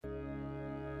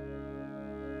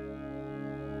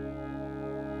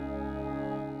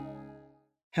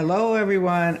Hello,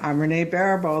 everyone. I'm Renee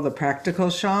Baribeau, the practical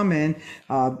shaman,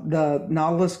 the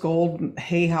novelist Gold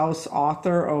Hay House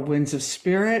author of Winds of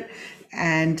Spirit.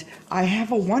 And I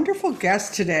have a wonderful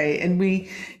guest today.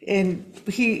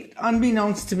 He,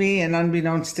 unbeknownst to me and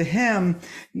unbeknownst to him,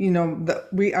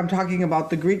 I'm talking about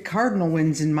the Greek cardinal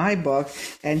winds in my book,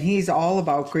 and he's all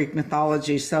about Greek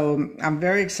mythology. So I'm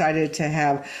very excited to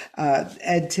have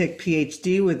Ed Tick,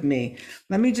 PhD, with me.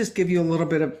 Let me just give you a little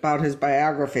bit about his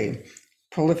biography.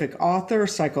 Prolific author,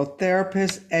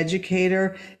 psychotherapist,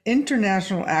 educator,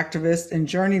 international activist, and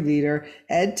journey leader,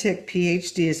 Ed Tick,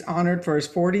 PhD, is honored for his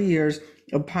 40 years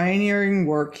of pioneering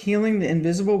work healing the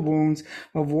invisible wounds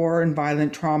of war and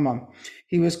violent trauma.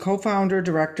 He was co-founder,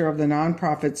 director of the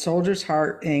nonprofit Soldier's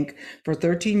Heart, Inc. for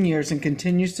 13 years and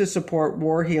continues to support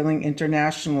war healing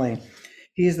internationally.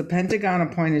 He is the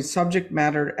Pentagon-appointed subject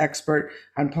matter expert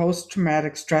on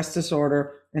post-traumatic stress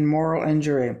disorder and moral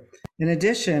injury. In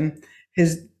addition,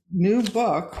 his new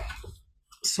book,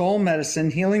 Soul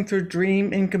Medicine, Healing Through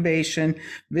Dream Incubation,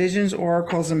 Visions,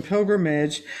 Oracles, and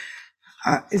Pilgrimage.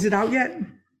 Is it out yet?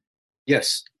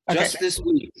 Yes, just this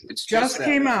week. It's just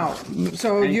came out.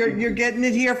 So you're getting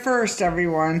it here first,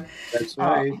 everyone. That's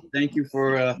right. Thank you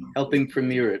for helping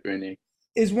premiere it, Renee.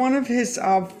 Is one of his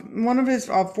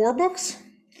 4 books,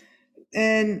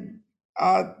 and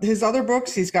his other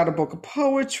books. He's got a book of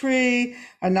poetry,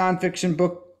 a nonfiction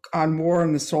book on war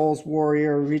and the soul's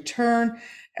warrior return,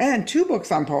 and 2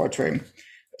 books on poetry.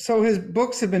 So his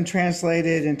books have been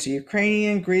translated into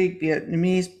Ukrainian, Greek,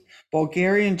 Vietnamese,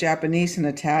 Bulgarian, Japanese, and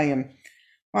Italian.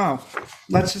 Wow.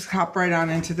 Let's just hop right on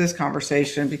into this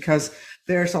conversation because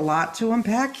there's a lot to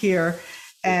unpack here.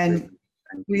 And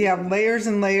we have layers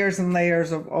and layers and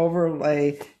layers of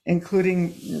overlay,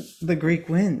 including the Greek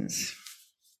winds.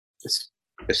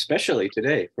 Especially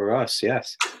today for us,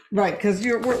 yes. Right, because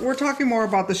we're talking more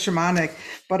about the shamanic,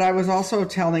 but I was also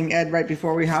telling Ed right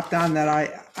before we hopped on that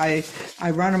I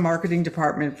run a marketing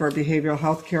department for a behavioral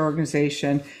healthcare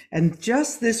organization, and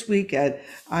just this week, Ed,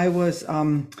 I was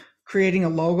creating a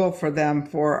logo for them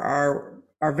for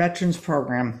our veterans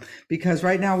program, because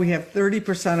right now we have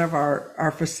 30% of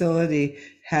our facility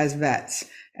has vets,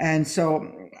 and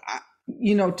so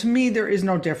to me, there is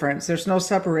no difference. There's no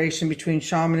separation between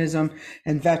shamanism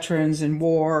and veterans and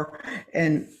war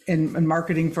and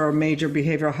marketing for a major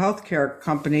behavioral health care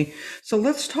company. So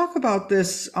let's talk about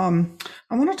this. I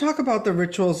want to talk about the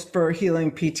rituals for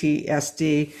healing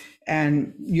PTSD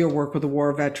and your work with the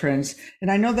war veterans. And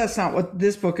I know that's not what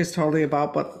this book is totally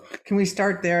about, but can we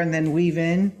start there and then weave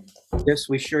in? Yes,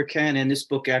 we sure can. And this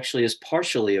book actually is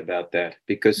partially about that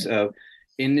because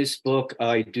in this book,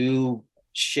 I do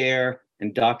share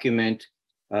and document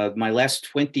my last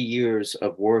 20 years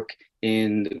of work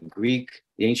in the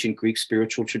ancient Greek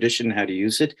spiritual tradition, how to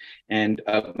use it. And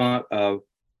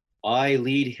I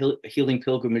lead healing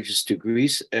pilgrimages to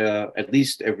Greece at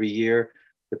least every year.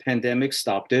 The pandemic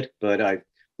stopped it, but I've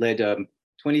led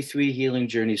 23 healing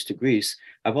journeys to Greece.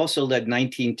 I've also led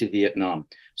 19 to Vietnam.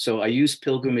 So I use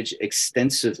pilgrimage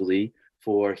extensively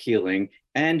for healing.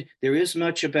 And there is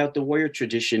much about the warrior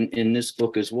tradition in this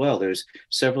book as well. There's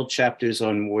several chapters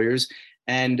on warriors.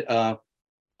 And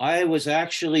I was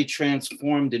actually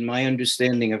transformed in my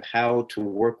understanding of how to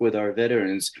work with our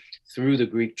veterans through the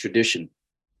Greek tradition.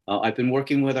 I've been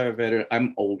working with our veterans.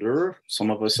 I'm older, some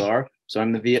of us are. So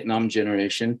I'm the Vietnam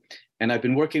generation. And I've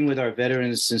been working with our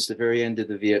veterans since the very end of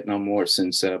the Vietnam War,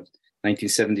 since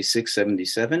 1976,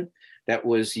 77. That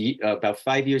was about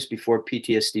 5 years before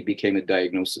PTSD became a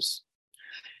diagnosis.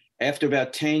 After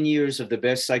about 10 years of the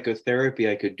best psychotherapy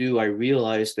I could do, I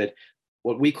realized that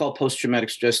what we call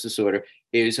post-traumatic stress disorder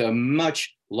is a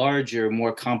much larger,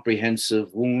 more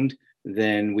comprehensive wound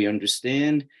than we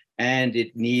understand, and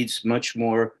it needs much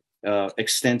more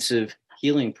extensive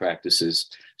healing practices.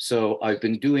 So I've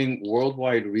been doing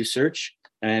worldwide research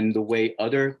and the way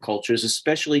other cultures,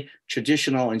 especially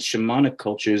traditional and shamanic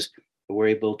cultures, were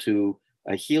able to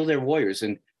heal their warriors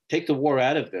and take the war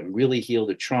out of them, really heal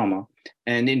the trauma.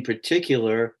 And in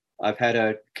particular, I've had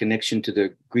a connection to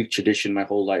the Greek tradition my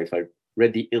whole life. I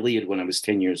read the Iliad when I was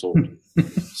 10 years old.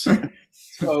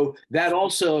 So that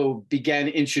also began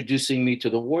introducing me to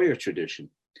the warrior tradition.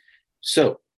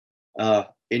 So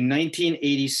in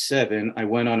 1987, I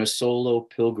went on a solo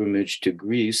pilgrimage to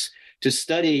Greece to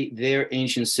study their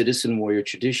ancient citizen warrior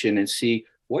tradition and see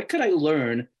what could I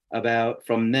learn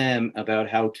from them about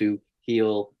how to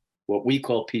heal what we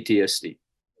call PTSD.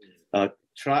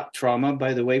 Trauma,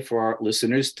 by the way, for our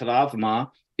listeners, travma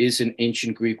is an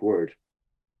ancient Greek word.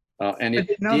 And it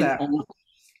didn't know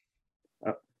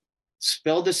that.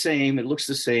 Spelled the same, it looks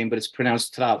the same, but it's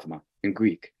pronounced travma in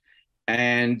Greek.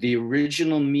 And the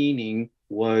original meaning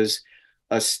was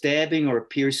a stabbing or a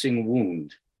piercing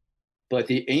wound. But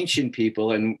the ancient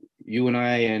people, and you and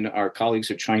I and our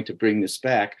colleagues are trying to bring this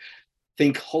back,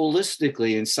 think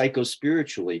holistically and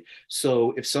psychospiritually.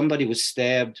 So if somebody was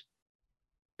stabbed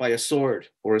by a sword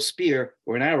or a spear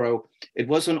or an arrow, it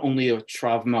wasn't only a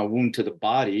trauma wound to the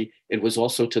body, it was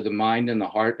also to the mind and the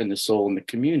heart and the soul and the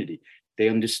community. They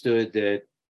understood that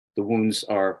the wounds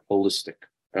are holistic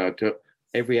to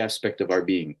every aspect of our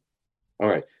being. All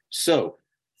right. So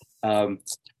in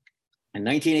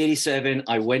 1987,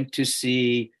 I went to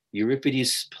see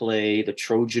Euripides' play, The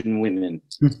Trojan Women,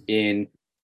 in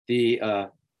the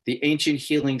ancient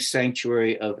healing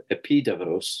sanctuary of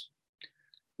Epidavros,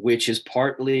 which is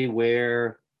partly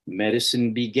where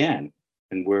medicine began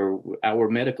and where our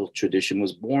medical tradition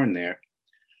was born there.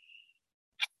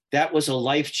 That was a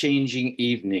life-changing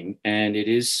evening, and it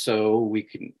is so we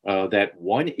can that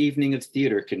one evening of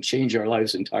theater can change our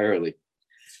lives entirely.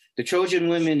 The Trojan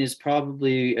Women is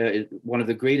probably one of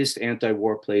the greatest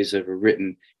anti-war plays ever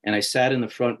written, and I sat in the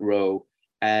front row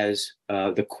as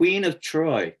the Queen of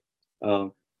Troy.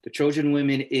 The Trojan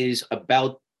Women is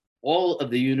about all of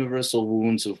the universal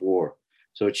wounds of war.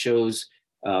 So it shows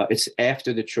it's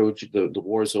after the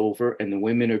war's over, and the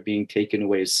women are being taken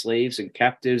away as slaves and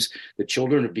captives. The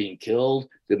children are being killed.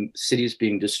 The city is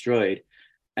being destroyed,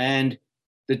 and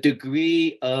the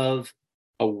degree of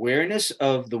awareness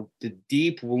of the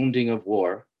deep wounding of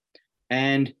war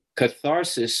and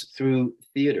catharsis through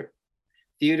theater.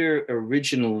 Theater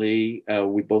originally,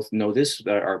 we both know this,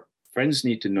 our friends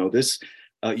need to know this.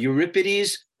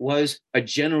 Euripides was a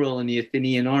general in the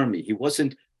Athenian army. He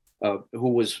wasn't who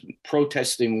was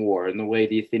protesting war in the way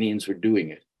the Athenians were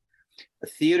doing it.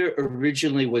 Theater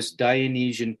originally was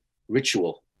Dionysian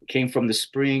ritual. It came from the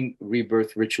spring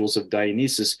rebirth rituals of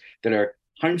Dionysus that are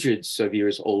hundreds of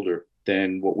years older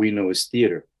than what we know as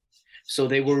theater. So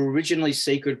they were originally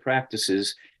sacred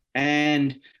practices,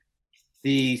 and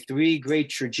the three great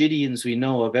tragedians we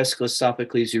know of, Aeschylus,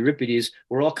 Sophocles, Euripides,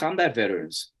 were all combat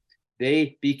veterans.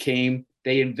 They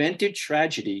invented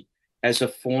tragedy as a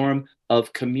form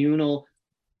of communal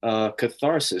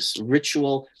catharsis,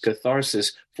 ritual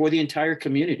catharsis for the entire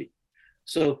community.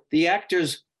 So the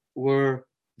actors were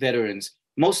veterans.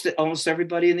 Almost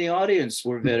everybody in the audience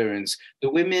were veterans.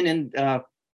 The women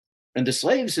and the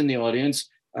slaves in the audience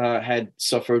had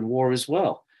suffered war as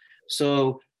well.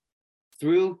 So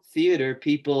through theater,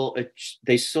 people,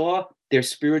 they saw their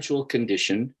spiritual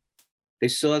condition. They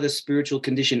saw the spiritual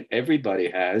condition everybody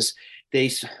has. They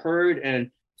heard,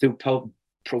 and through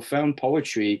profound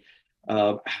poetry,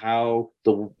 how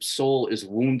the soul is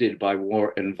wounded by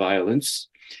war and violence.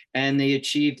 And they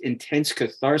achieved intense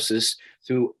catharsis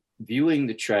through viewing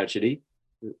the tragedy,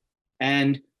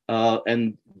 and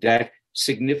that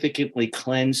significantly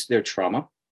cleansed their trauma.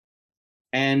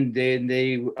 And then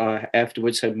they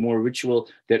afterwards had more ritual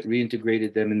that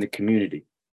reintegrated them in the community.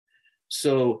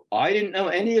 So I didn't know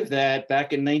any of that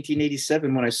back in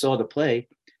 1987 when I saw the play,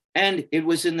 and it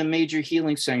was in the major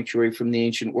healing sanctuary from the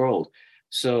ancient world.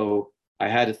 So I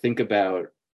had to think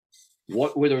about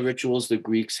what were the rituals the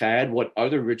Greeks had, what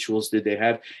other rituals did they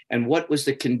have, and what was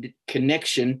the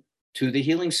connection to the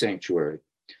healing sanctuary.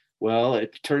 Well,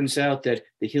 it turns out that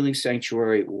the healing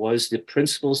sanctuary was the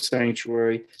principal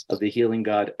sanctuary of the healing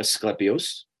god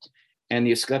Asclepios. And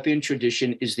the Asclepian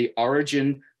tradition is the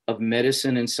origin of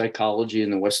medicine and psychology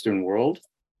in the Western world.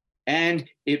 And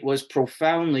it was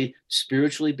profoundly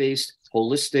spiritually based,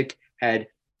 holistic, had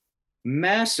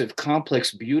massive,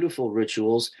 complex, beautiful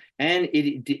rituals, and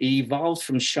it evolved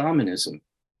from shamanism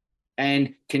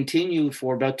and continued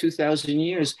for about 2,000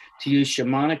 years to use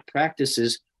shamanic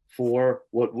practices for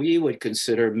what we would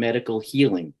consider medical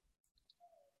healing.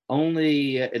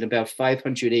 Only in about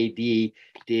 500 AD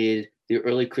did the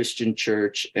early Christian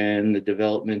church and the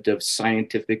development of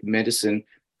scientific medicine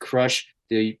crush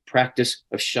the practice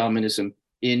of shamanism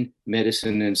in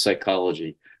medicine and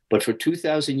psychology. But for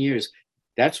 2,000 years,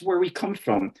 that's where we come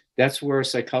from. That's where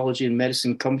psychology and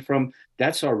medicine come from.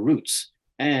 That's our roots.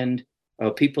 And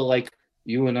people like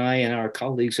you and I and our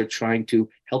colleagues are trying to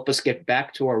help us get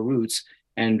back to our roots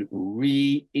and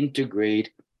reintegrate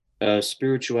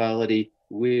spirituality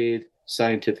with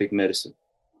scientific medicine.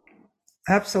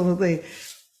 Absolutely.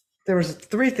 There was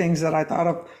three things that I thought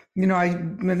of.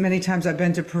 Many times I've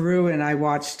been to Peru and I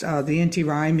watched the Inti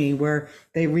Raymi, where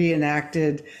they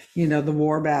reenacted, the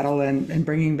war battle and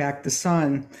bringing back the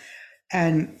sun.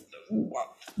 And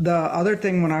the other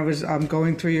thing, when I was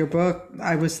going through your book,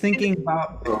 I was thinking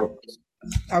about,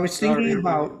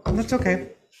 that's okay.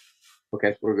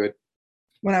 Okay, we're good.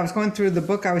 When I was going through the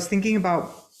book, I was thinking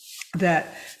about that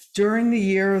during the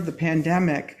year of the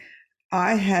pandemic,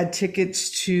 I had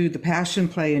tickets to the Passion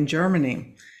Play in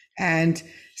Germany. And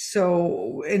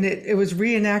so, and it was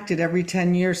reenacted every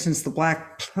 10 years since the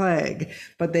Black Plague,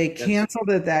 but they That's canceled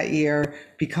it that year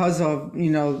because of,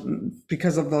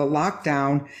 because of the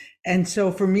lockdown. And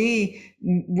so for me,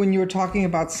 when you were talking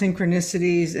about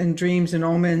synchronicities and dreams and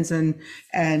omens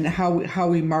and how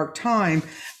we mark time,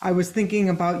 I was thinking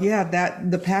about, yeah, that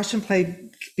the Passion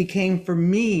Play became for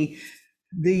me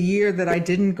the year that I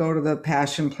didn't go to the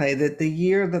Passion Play, that the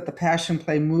year that the Passion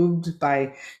Play moved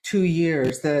by 2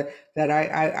 years, that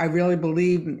I really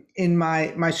believe in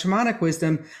my shamanic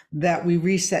wisdom that we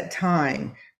reset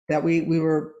time, that we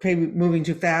were maybe moving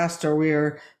too fast,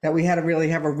 or that we had to really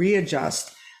have a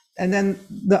readjust. And then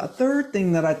the third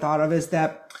thing that I thought of is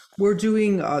that we're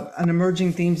doing an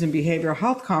emerging themes in behavioral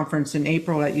health conference in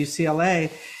April at UCLA.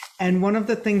 And one of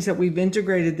the things that we've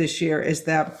integrated this year is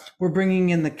that we're bringing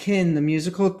in the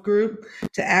musical group,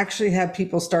 to actually have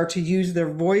people start to use their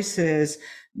voices.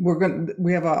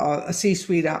 We have a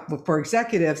C-suite for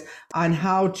executives on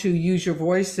how to use your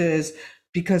voices,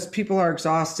 because people are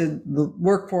exhausted, the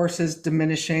workforce is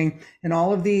diminishing, and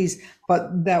all of these.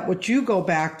 But that what you go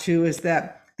back to is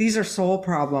that these are soul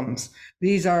problems.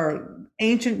 These are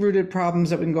ancient rooted problems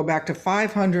that we can go back to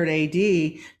 500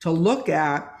 AD to look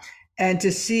at and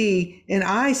to see. And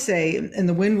I say in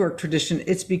the windwork tradition,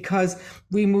 it's because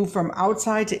we moved from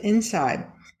outside to inside.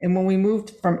 And when we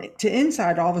moved to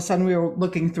inside, all of a sudden we were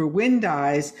looking through wind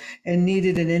eyes and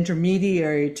needed an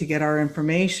intermediary to get our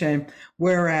information.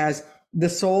 Whereas the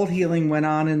soul healing went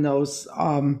on in those,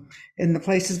 in the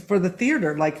places for the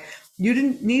theater. Like, you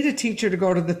didn't need a teacher to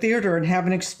go to the theater and have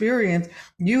an experience.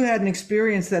 You had an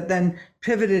experience that then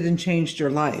pivoted and changed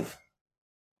your life.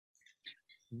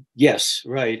 Yes,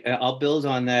 right. I'll build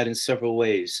on that in several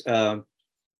ways.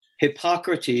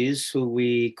 Hippocrates, who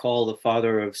we call the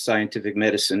father of scientific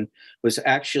medicine,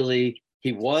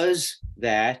 he was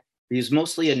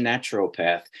mostly a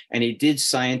naturopath, and he did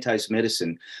scientize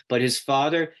medicine. But his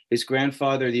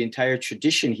grandfather, the entire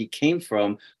tradition he came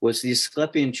from was the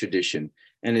Asclepian tradition.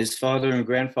 And his father and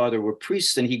grandfather were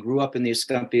priests, and he grew up in the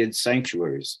Asclepian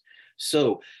sanctuaries.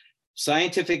 So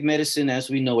scientific medicine, as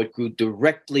we know it, grew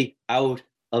directly out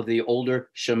of the older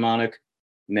shamanic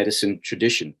medicine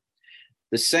tradition.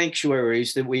 The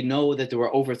sanctuaries that we know, that there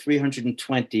were over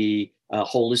 320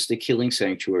 holistic healing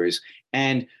sanctuaries.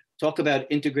 And talk about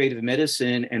integrative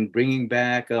medicine and bringing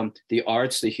back the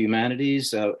arts, the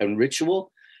humanities, and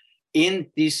ritual.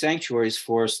 In these sanctuaries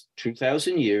for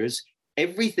 2,000 years,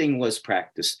 everything was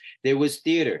practiced. There was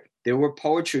theater, there were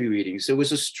poetry readings, there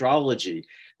was astrology,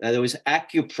 there was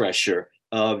acupressure,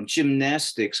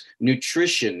 gymnastics,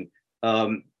 nutrition,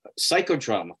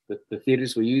 psychodrama. The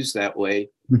theaters were used that way.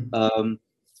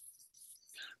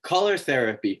 Color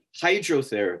therapy,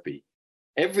 hydrotherapy,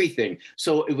 everything.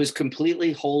 So it was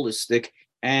completely holistic.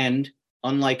 And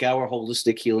unlike our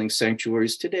holistic healing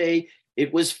sanctuaries today,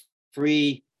 it was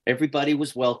free. Everybody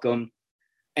was welcome.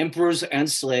 Emperors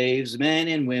and slaves, men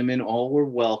and women, all were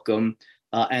welcome.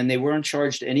 And they weren't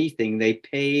charged anything. They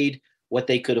paid what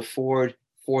they could afford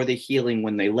for the healing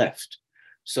when they left.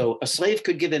 So a slave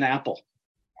could give an apple,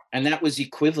 and that was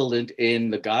equivalent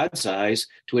in the God's eyes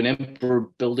to an emperor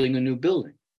building a new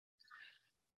building.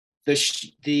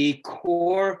 The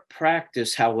core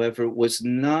practice, however, was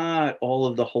not all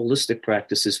of the holistic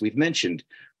practices we've mentioned,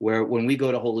 where when we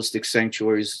go to holistic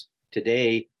sanctuaries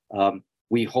today,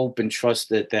 we hope and trust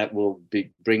that will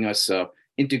bring us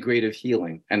integrative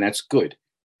healing, and that's good.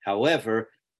 However,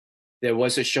 there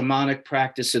was a shamanic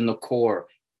practice in the core.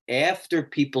 After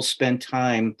people spent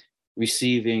time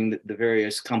receiving the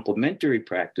various complementary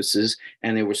practices,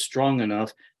 and they were strong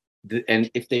enough,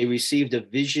 and if they received a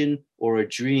vision or a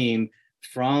dream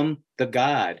from the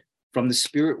God, from the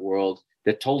spirit world,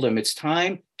 that told them it's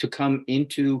time to come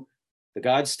into the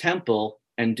God's temple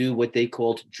and do what they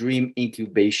called dream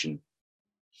incubation.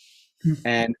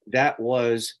 And that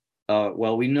was,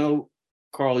 we know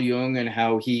Carl Jung and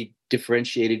how he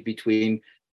differentiated between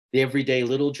the everyday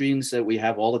little dreams that we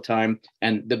have all the time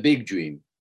and the big dream,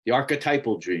 the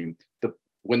archetypal dream,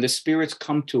 when the spirits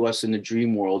come to us in the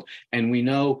dream world and we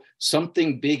know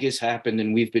something big has happened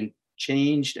and we've been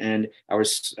changed and our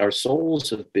souls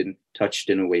have been touched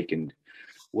and awakened.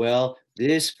 Well,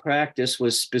 this practice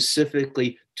was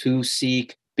specifically to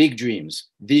seek big dreams,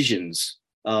 visions.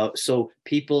 So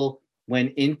people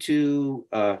went into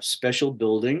a special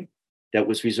building that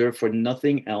was reserved for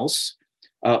nothing else.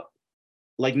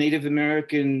 Like Native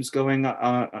Americans going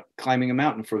climbing a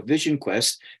mountain for a vision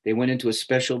quest, they went into a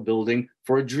special building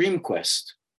for a dream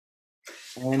quest.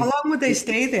 And how long would they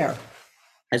stay there?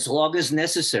 As long as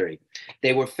necessary.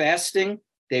 They were fasting,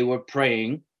 they were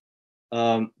praying,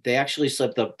 They actually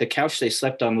slept up. The couch they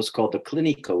slept on was called the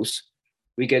klinikos.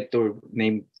 We get the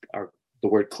name, the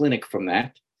word clinic from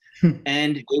that.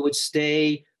 And they would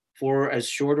stay for as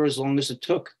short or as long as it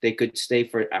took. They could stay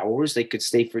for hours. They could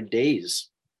stay for days.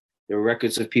 There are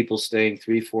records of people staying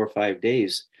 3, 4, 5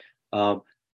 days.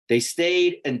 They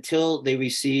stayed until they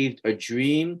received a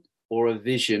dream or a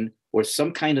vision or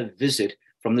some kind of visit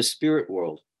from the spirit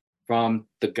world, from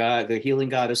the healing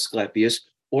god Asclepius,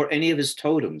 or any of his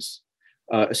totems,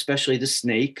 especially the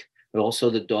snake, but also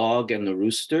the dog and the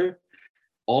rooster.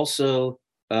 Also,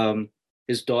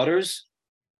 his daughters,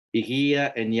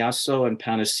 Igia and Yaso and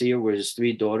Panacea were his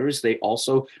 3 daughters. They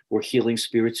also were healing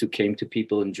spirits who came to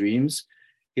people in dreams.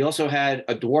 He also had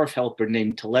a dwarf helper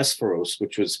named Telesphorus,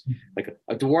 which was like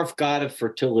a dwarf god of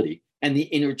fertility and the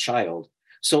inner child.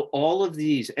 So all of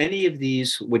these, any of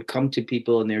these would come to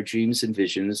people in their dreams and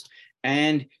visions.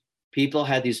 And people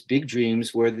had these big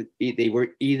dreams where they were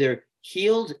either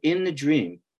healed in the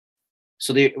dream,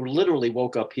 so they literally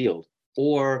woke up healed,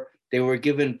 or they were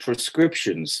given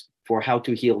prescriptions for how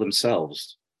to heal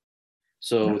themselves.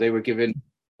 So they were given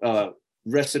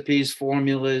recipes,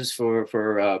 formulas for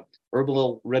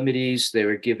herbal remedies. They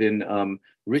were given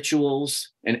rituals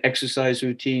and exercise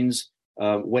routines,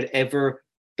 whatever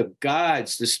the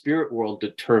gods, the spirit world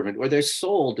determined, or their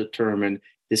soul determined,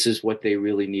 this is what they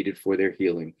really needed for their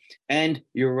healing. And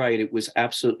you're right, it was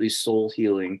absolutely soul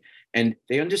healing. And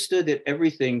they understood that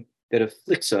everything that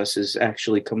afflicts us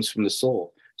actually comes from the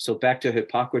soul. So back to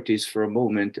Hippocrates for a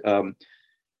moment.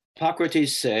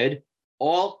 Hippocrates said,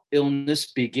 all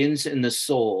illness begins in the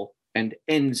soul and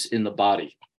ends in the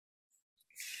body.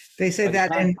 They say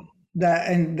that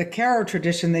in the Caro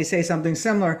tradition, they say something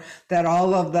similar, that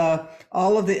all of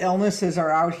the illnesses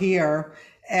are out here,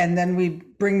 and then we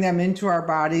bring them into our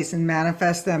bodies and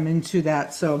manifest them into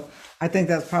that. So I think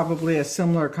that's probably a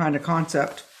similar kind of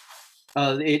concept.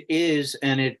 It is,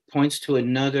 and it points to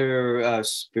another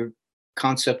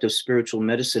concept of spiritual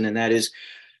medicine, and that is,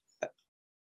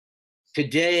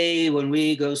 today when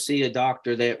we go see a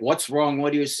doctor, what's wrong?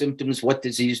 What are your symptoms? What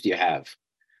disease do you have?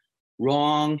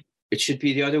 Wrong. It should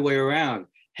be the other way around.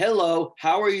 Hello,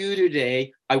 how are you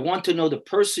today? I want to know the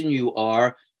person you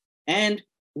are, and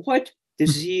what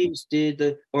disease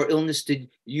or illness did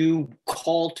you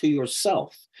call to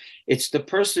yourself? It's the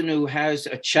person who has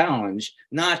a challenge,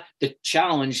 not the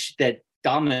challenge that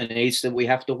dominates that we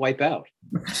have to wipe out.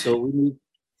 So we need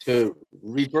to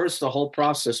reverse the whole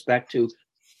process back to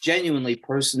genuinely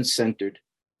person-centered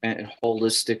and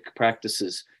holistic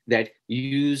practices that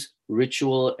use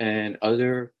ritual and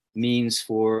other means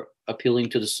for appealing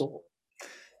to the soul.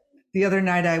 The other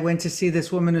night I went to see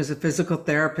this woman who's a physical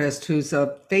therapist, who's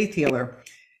a faith healer.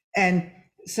 And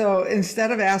so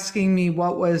instead of asking me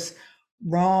what was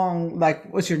wrong,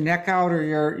 like was your neck out or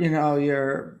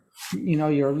your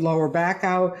lower back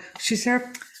out, she said,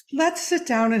 let's sit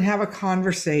down and have a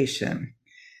conversation.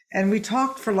 And we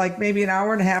talked for like maybe an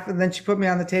hour and a half, and then she put me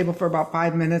on the table for about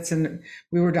 5 minutes and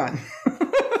we were done.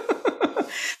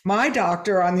 My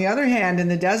doctor, on the other hand, in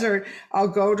the desert, I'll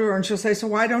go to her and she'll say, so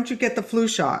why don't you get the flu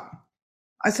shot?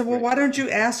 I said, well, why don't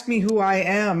you ask me who I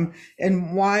am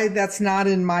and why that's not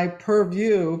in my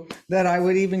purview that I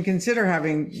would even consider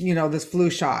having, this flu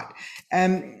shot.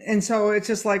 And so it's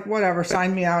just like, whatever,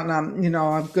 sign me out and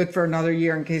I'm good for another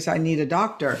year in case I need a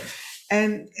doctor.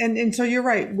 And so you're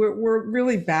right. We're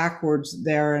really backwards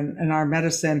there in our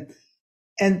medicine.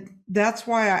 And that's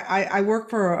why I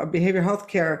work for a behavioral health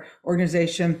care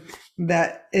organization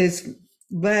that is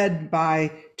led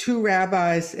by 2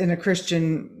 rabbis and a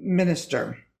Christian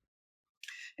minister.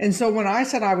 And so when I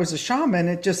said I was a shaman,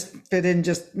 it just fit in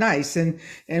just nice. And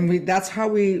that's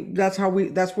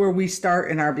where we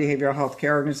start in our behavioral health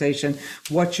care organization.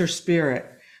 What's your spirit?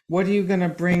 What are you going to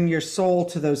bring your soul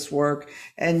to this work,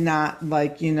 and not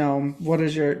like, what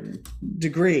is your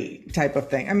degree type of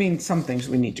thing? I mean, some things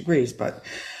we need degrees, but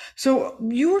so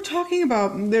you were talking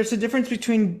about there's a difference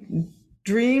between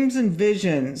dreams and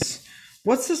visions.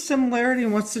 What's the similarity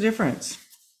and what's the difference?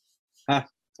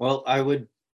 Well, I would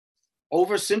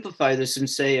oversimplify this and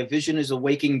say a vision is a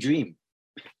waking dream.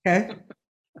 Okay.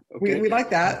 We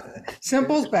like that.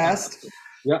 Simple's best.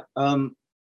 Yeah.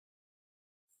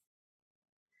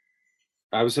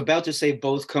 I was about to say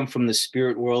both come from the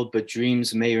spirit world, but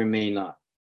dreams may or may not.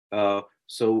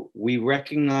 So we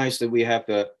recognize that we have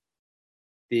the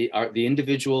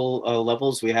individual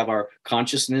levels. We have our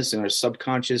consciousness and our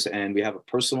subconscious, and we have a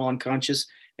personal unconscious,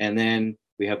 and then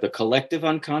we have the collective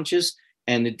unconscious.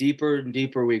 And the deeper and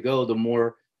deeper we go, the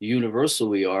more universal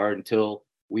we are, until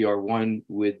we are one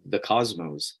with the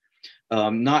cosmos.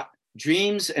 Not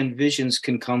dreams and visions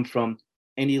can come from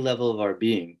any level of our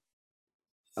being.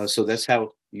 So that's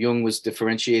how Jung was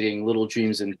differentiating little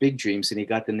dreams and big dreams, and he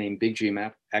got the name Big Dream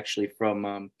actually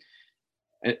from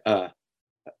uh,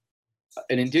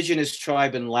 an indigenous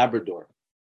tribe in Labrador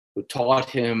who taught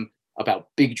him about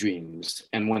big dreams.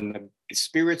 And when the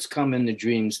spirits come in the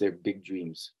dreams, they're big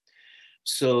dreams.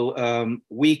 So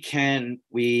we can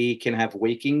have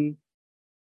waking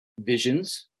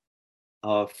visions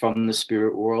from the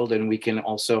spirit world, and we can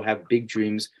also have big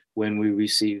dreams when we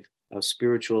receive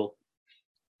spiritual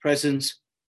presence,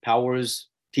 powers,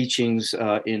 teachings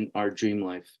in our dream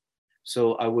life.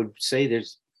 So I would say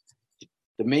there's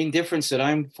the main difference that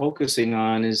I'm focusing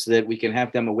on is that we can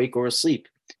have them awake or asleep.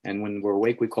 And when we're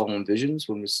awake, we call them visions.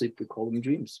 When we're asleep, we call them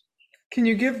dreams. Can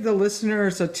you give the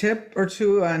listeners a tip or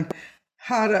two on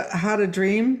how to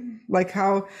dream? Like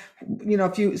how,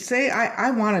 if you say, I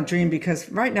want to dream, because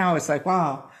right now it's like,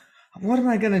 wow, what am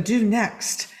I going to do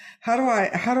next? How do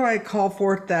I call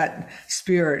forth that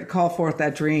spirit, call forth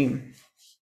that dream?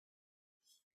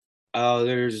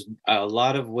 There's a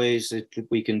lot of ways that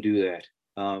we can do that.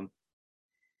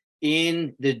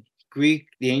 In the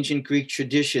ancient Greek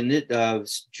tradition,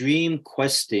 dream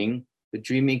questing, the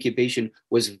dream incubation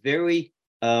was very,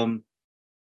 I'm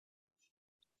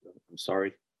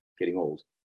sorry, getting old,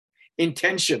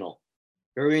 intentional,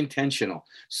 very intentional.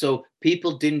 So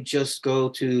people didn't just go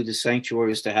to the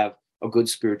sanctuaries to have a good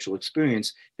spiritual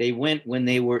experience. They went when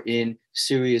they were in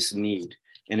serious need.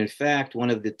 And in fact, one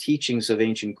of the teachings of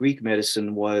ancient Greek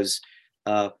medicine was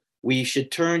we should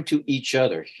turn to each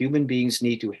other. Human beings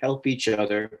need to help each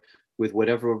other with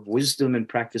whatever wisdom and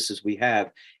practices we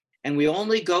have. And we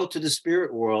only go to the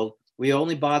spirit world, we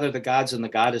only bother the gods and the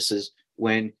goddesses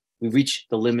when we reach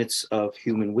the limits of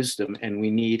human wisdom and we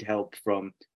need help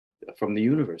from the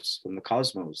universe, from the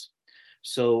cosmos.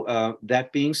 So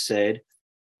that being said,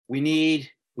 we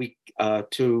need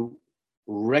to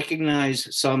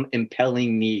recognize some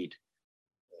impelling need,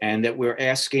 and that we're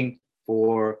asking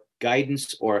for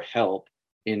guidance or help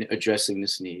in addressing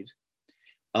this need.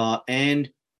 And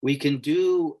we can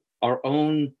do our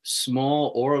own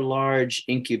small or large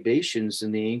incubations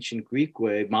in the ancient Greek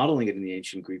way, modeling it in the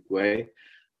ancient Greek way.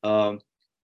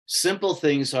 Simple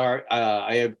things are,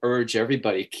 I urge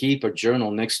everybody, keep a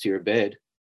journal next to your bed,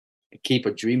 keep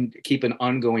an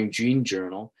ongoing dream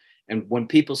journal. And when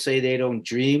people say they don't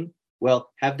dream,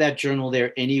 well, have that journal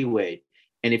there anyway.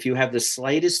 And if you have the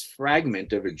slightest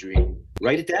fragment of a dream,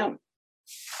 write it down.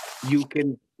 You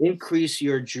can increase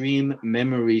your dream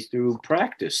memory through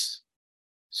practice.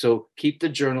 So keep the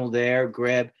journal there,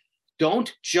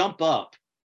 don't jump up.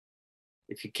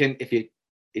 If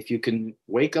you can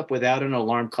wake up without an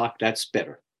alarm clock, that's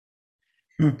better.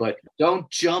 But don't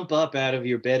jump up out of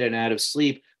your bed and out of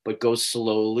sleep, but go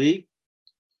slowly,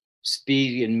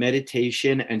 be in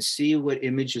meditation and see what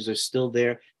images are still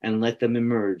there and let them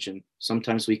emerge. And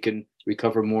sometimes we can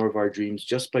recover more of our dreams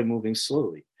just by moving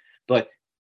slowly. But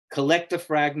collect the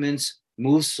fragments,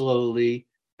 move slowly,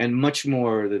 and much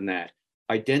more than that.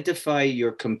 Identify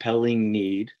your compelling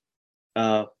need,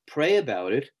 pray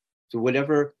about it to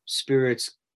whatever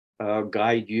spirits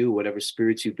guide you, whatever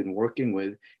spirits you've been working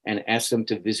with, and ask them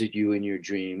to visit you in your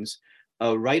dreams.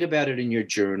 Write about it in your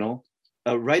journal.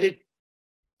 Write it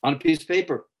on a piece of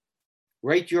paper.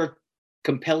 Write your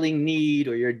compelling need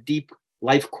or your deep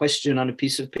life question on a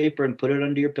piece of paper and put it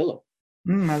under your pillow.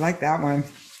 I like that one.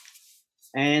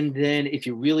 And then if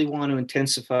you really want to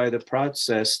intensify the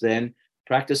process, then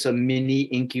practice a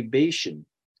mini incubation.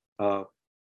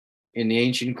 In the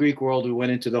ancient Greek world, we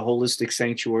went into the holistic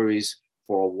sanctuaries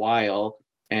for a while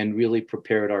and really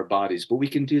prepared our bodies. But we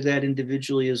can do that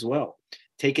individually as well.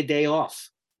 Take a day off,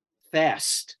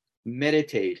 fast,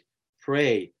 meditate,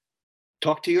 pray,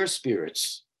 talk to your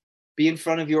spirits, be in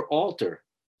front of your altar,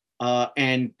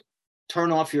 and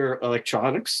turn off your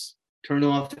electronics, turn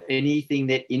off anything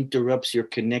that interrupts your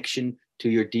connection to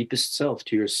your deepest self,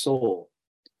 to your soul,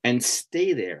 and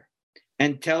stay there.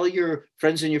 And tell your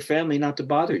friends and your family not to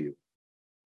bother you.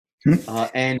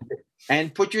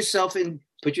 And put yourself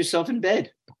in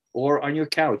bed or on your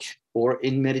couch or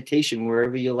in meditation,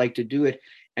 wherever you like to do it,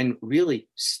 and really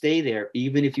stay there,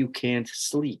 even if you can't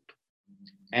sleep.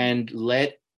 And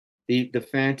let the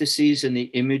fantasies and the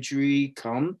imagery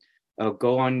come.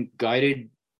 Go on guided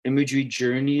imagery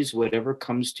journeys, whatever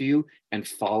comes to you, and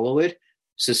follow it.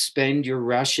 Suspend your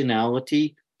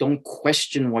rationality. Don't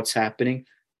question what's happening.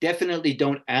 Definitely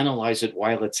don't analyze it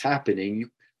while it's happening.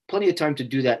 Plenty of time to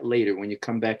do that later when you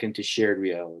come back into shared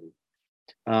reality.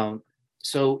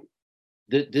 So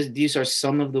these are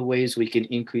some of the ways we can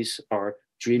increase our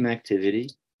dream activity.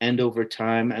 And over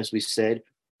time, as we said,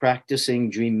 practicing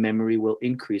dream memory will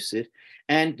increase it.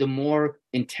 And the more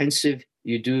intensive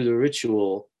you do the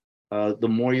ritual, the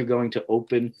more you're going to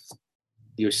open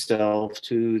yourself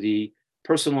to the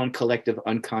personal and collective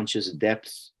unconscious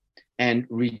depths and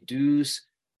reduce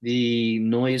the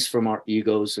noise from our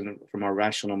egos and from our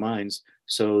rational minds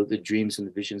so the dreams and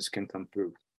the visions can come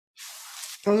through.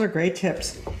 Those are great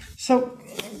tips. So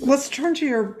let's turn to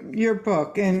your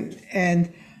book and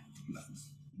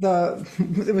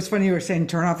it was funny you were saying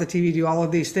turn off the TV, do all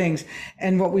of these things,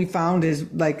 and what we found is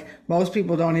like most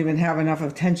people don't even have enough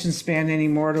attention span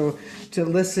anymore to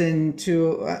listen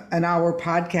to an hour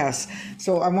podcast.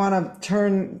 So I want to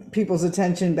turn people's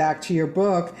attention back to your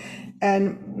book.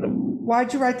 And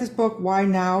why'd you write this book? Why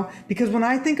now? Because when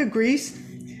I think of Greece,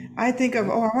 I think of,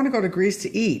 oh, I want to go to Greece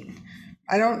to eat.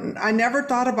 I never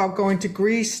thought about going to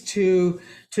Greece to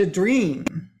dream.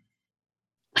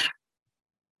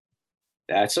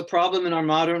 That's a problem in our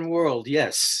modern world,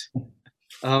 yes.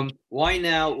 Why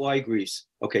now? Why Greece?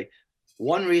 Okay,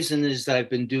 one reason is that I've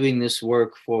been doing this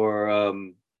work for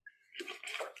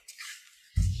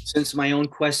since my own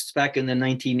quests back in the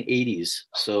 1980s.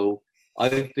 So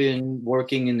I've been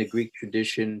working in the Greek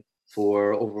tradition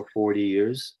for over 40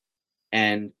 years,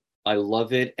 and I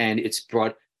love it, and it's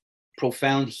brought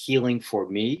profound healing for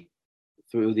me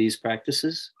through these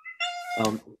practices.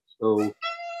 So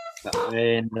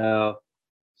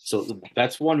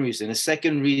that's one reason. A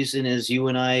second reason is you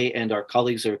and I and our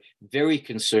colleagues are very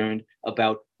concerned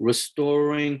about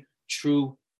restoring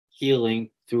true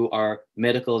healing through our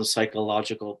medical and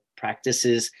psychological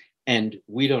practices. And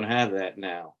we don't have that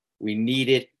now. We need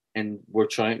it. And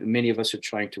many of us are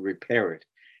trying to repair it.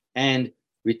 And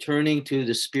returning to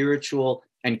the spiritual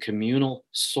and communal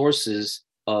sources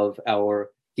of our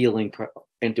healing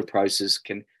enterprises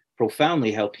can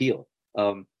profoundly help heal.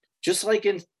 Just like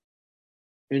in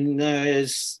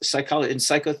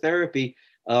psychotherapy,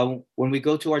 when we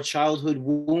go to our childhood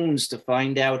wounds to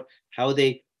find out how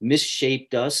they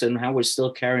misshaped us and how we're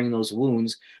still carrying those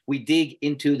wounds, we dig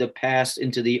into the past,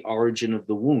 into the origin of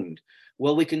the wound.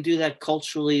 Well, we can do that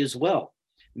culturally as well.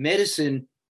 Medicine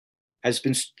has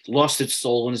been lost its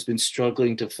soul and has been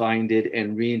struggling to find it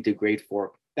and reintegrate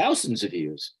for thousands of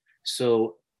years.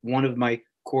 So one of my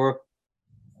core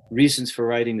reasons for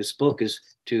writing this book is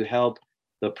to help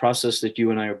the process that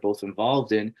you and I are both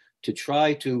involved in to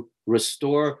try to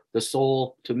restore the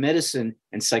soul to medicine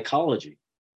and psychology.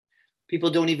 People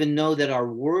don't even know that our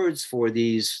words for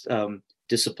these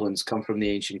disciplines come from the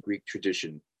ancient Greek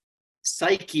tradition.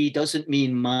 Psyche doesn't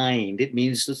mean mind, it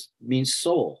means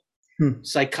soul.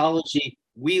 Psychology,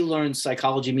 we learn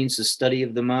psychology means the study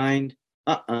of the mind.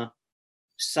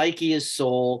 Psyche is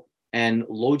soul, and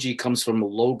logi comes from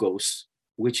logos,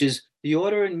 which is the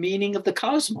order and meaning of the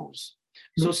cosmos.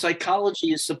 So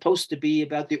psychology is supposed to be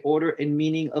about the order and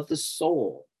meaning of the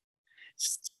soul.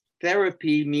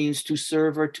 Therapy means to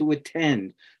serve or to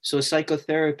attend. So a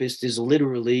psychotherapist is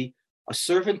literally a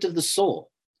servant of the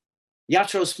soul.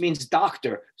 Iatros means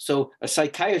doctor. So a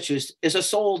psychiatrist is a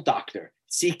soul doctor,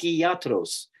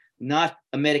 psychiatros, not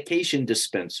a medication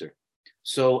dispenser.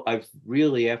 So I've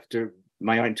really, after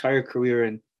my entire career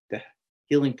in the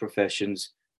healing professions,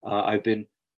 I've been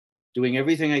doing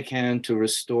everything I can to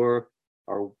restore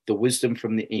the wisdom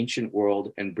from the ancient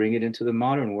world and bring it into the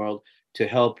modern world to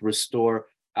help restore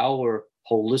our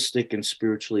holistic and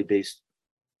spiritually based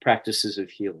practices of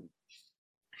healing.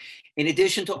 In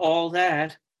addition to all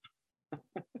that,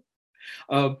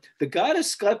 the god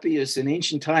Asclepius in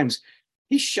ancient times,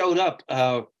 he showed up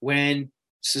when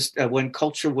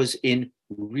culture was in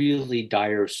really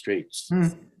dire straits.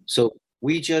 So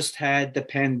we just had the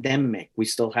pandemic. We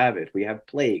still have it. We have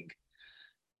plague.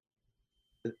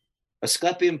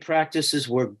 Asclepian practices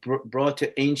were brought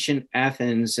to ancient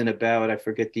Athens in about, I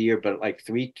forget the year, but like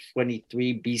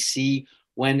 323 BC,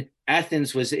 when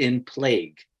Athens was in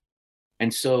plague.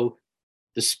 And so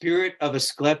the spirit of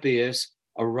Asclepius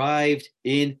arrived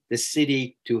in the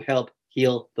city to help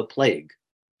heal the plague.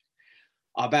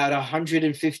 About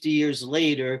 150 years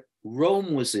later,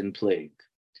 Rome was in plague.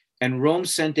 And Rome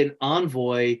sent an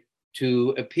envoy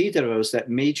to Epidaurus,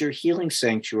 that major healing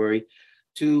sanctuary,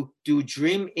 to do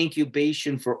dream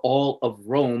incubation for all of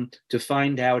Rome to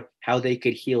find out how they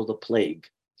could heal the plague.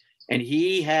 And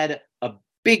he had a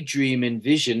big dream and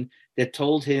vision that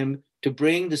told him to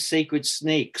bring the sacred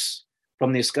snakes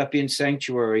from the Asclepian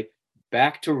sanctuary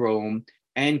back to Rome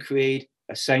and create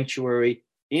a sanctuary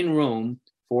in Rome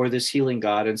for this healing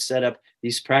god and set up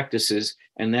these practices,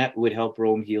 and that would help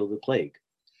Rome heal the plague.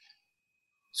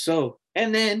 So,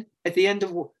 and then at the end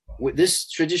of this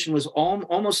tradition was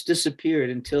almost disappeared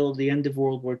until the end of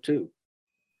World War II.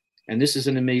 And this is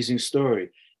an amazing story.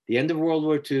 The end of World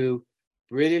War II,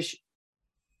 British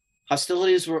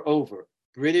hostilities were over.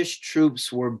 British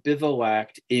troops were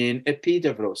bivouacked in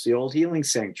Epidavros, the old healing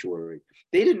sanctuary.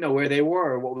 They didn't know where they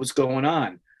were or what was going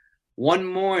on. One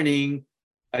morning,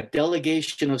 a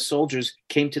delegation of soldiers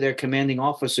came to their commanding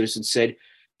officers and said,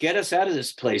 "Get us out of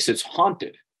this place. It's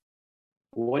haunted."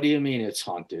 What do you mean it's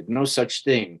haunted? No such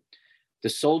thing. The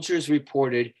soldiers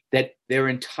reported that their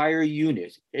entire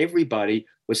unit, everybody,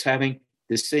 was having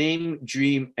the same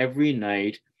dream every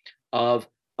night of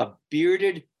a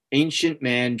bearded ancient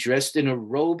man dressed in a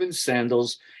robe and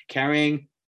sandals, carrying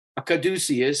a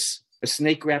caduceus, a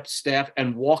snake-wrapped staff,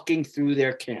 and walking through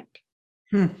their camp.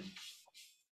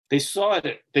 They saw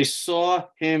it. They saw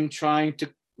him trying to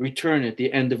return at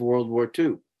the end of World War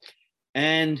II.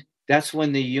 And that's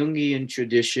when the Jungian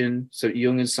tradition, so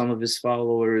Jung and some of his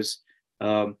followers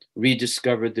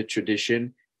rediscovered the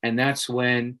tradition. And that's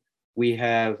when we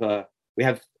have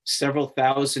several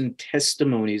thousand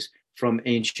testimonies from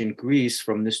ancient Greece,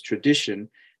 from this tradition,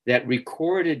 that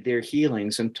recorded their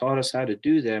healings and taught us how to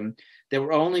do them, that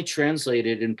were only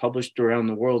translated and published around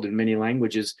the world in many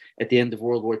languages at the end of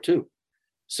World War II.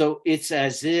 So it's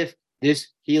as if this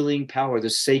healing power, the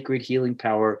sacred healing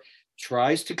power,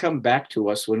 tries to come back to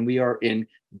us when we are in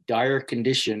dire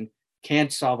condition,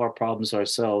 can't solve our problems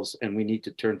ourselves, and we need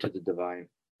to turn to the divine.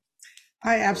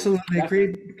 I absolutely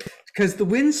agree, because the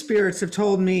wind spirits have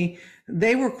told me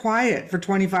they were quiet for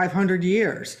 2,500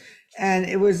 years. And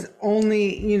it was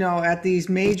only, at these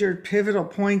major pivotal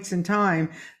points in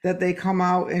time that they come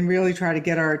out and really try to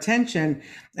get our attention.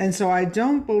 And so I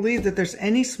don't believe that there's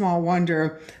any small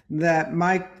wonder that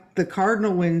the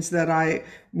cardinal winds that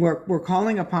we're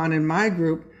calling upon in my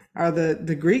group are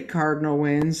the Greek cardinal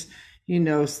winds,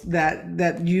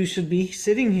 that you should be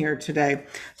sitting here today.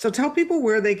 So tell people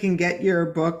where they can get your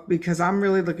book, because I'm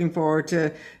really looking forward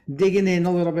to digging in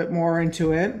a little bit more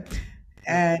into it.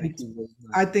 And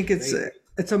I think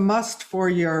it's a must for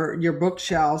your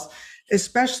bookshelves,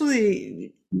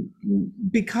 especially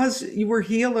because you were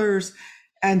healers,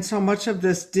 and so much of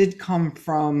this did come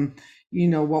from,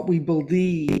 what we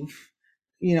believe,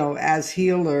 as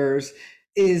healers,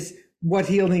 is what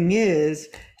healing is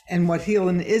and what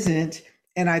healing isn't.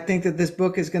 And I think that this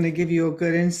book is going to give you a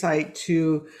good insight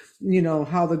to,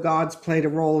 how the gods played a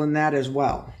role in that as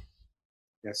well.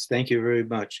 Yes, thank you very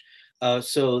much.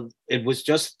 So it was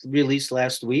just released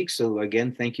last week. So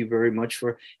again, thank you very much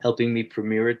for helping me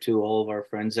premiere it to all of our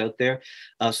friends out there.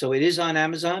 So it is on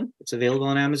Amazon. It's available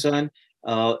on Amazon.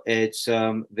 It's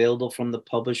available from the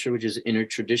publisher, which is Inner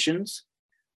Traditions.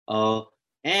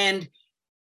 And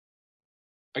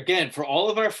again, for all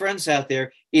of our friends out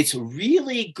there, it's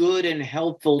really good and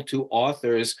helpful to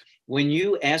authors when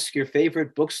you ask your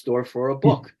favorite bookstore for a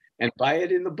book and buy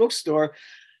it in the bookstore.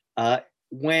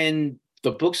 When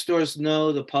the bookstores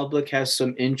know the public has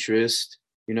some interest,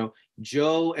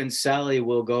 Joe and Sally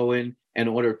will go in and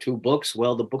order 2 books.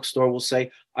 Well, the bookstore will say,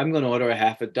 I'm going to order a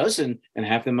half a dozen and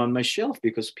have them on my shelf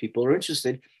because people are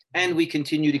interested. And we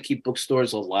continue to keep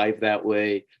bookstores alive that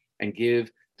way and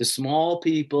give the small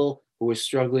people who are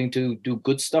struggling to do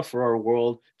good stuff for our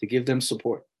world, to give them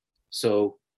support.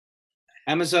 So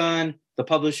Amazon, the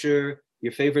publisher,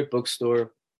 your favorite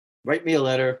bookstore, write me a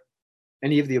letter,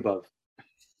 any of the above.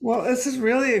 Well, this is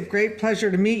really a great pleasure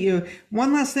to meet you.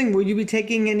 One last thing, will you be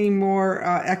taking any more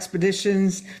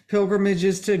expeditions,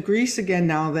 pilgrimages to Greece again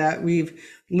now that we've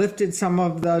lifted some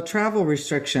of the travel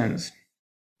restrictions?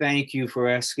 Thank you for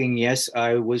asking. Yes,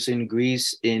 I was in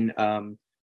Greece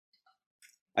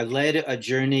I led a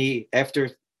journey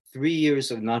after 3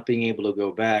 years of not being able to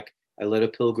go back. I led a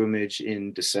pilgrimage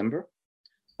in December.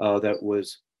 That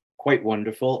was quite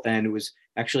wonderful. And it was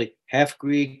actually half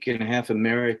Greek and half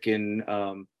American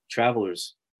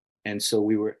travelers. And so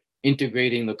we were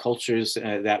integrating the cultures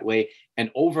that way and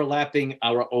overlapping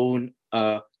our own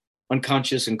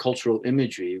unconscious and cultural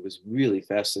imagery. It was really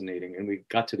fascinating. And we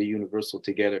got to the universal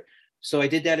together. So I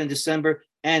did that in December,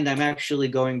 and I'm actually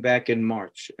going back in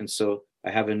March. And so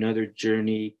I have another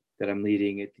journey that I'm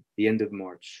leading at the end of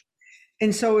March.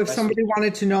 And so if somebody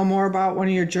wanted to know more about one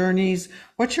of your journeys,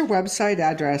 what's your website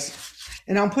address?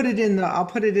 And I'll put it in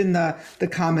the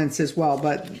comments as well,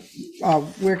 but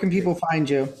where can people find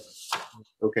you?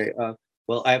 Okay.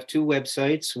 Well, I have 2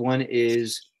 websites. One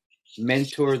is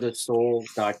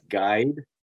mentorthesoul.guide.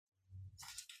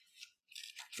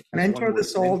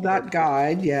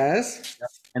 Mentorthesoul.guide, yes.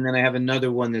 And then I have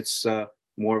another one that's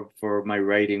more for my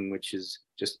writing, which is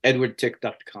just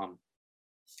edwardtick.com.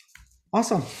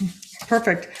 Awesome.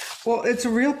 Perfect. Well, it's a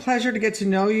real pleasure to get to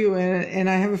know you. And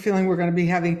I have a feeling we're going to be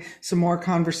having some more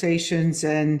conversations,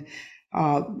 and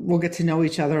we'll get to know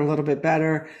each other a little bit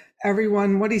better.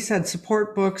 everyone, what he said,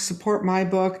 support books, support my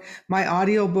book. My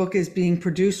audio book is being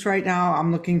produced right now.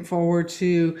 I'm looking forward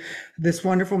to this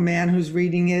wonderful man who's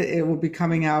reading it. It will be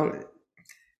coming out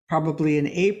probably in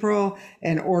April,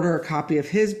 and order a copy of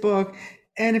his book.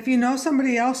 And if you know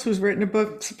somebody else who's written a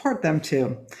book, support them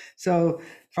too. So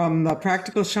from the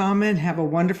Practical Shaman, have a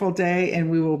wonderful day, and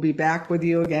we will be back with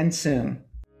you again soon.